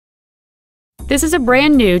This is a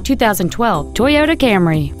brand new 2012 Toyota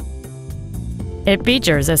Camry. It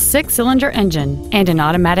features a 6-cylinder engine and an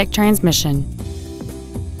automatic transmission.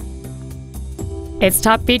 Its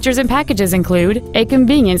top features and packages include a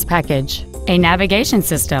convenience package, a navigation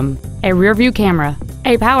system, a rear-view camera,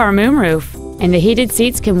 a power moonroof, and the heated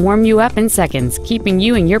seats can warm you up in seconds, keeping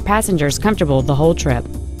you and your passengers comfortable the whole trip.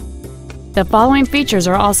 The following features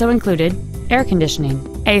are also included: air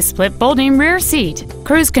conditioning, a split folding rear seat,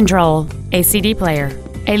 cruise control, a CD player,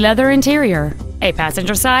 a leather interior, a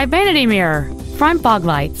passenger side vanity mirror, front fog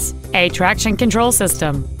lights, a traction control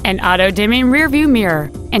system, an auto-dimming rear-view mirror,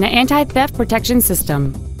 and an anti-theft protection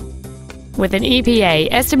system. With an EPA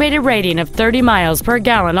estimated rating of 30 miles per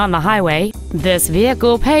gallon on the highway, this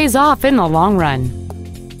vehicle pays off in the long run.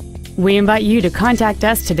 We invite you to contact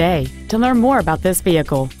us today to learn more about this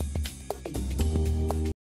vehicle.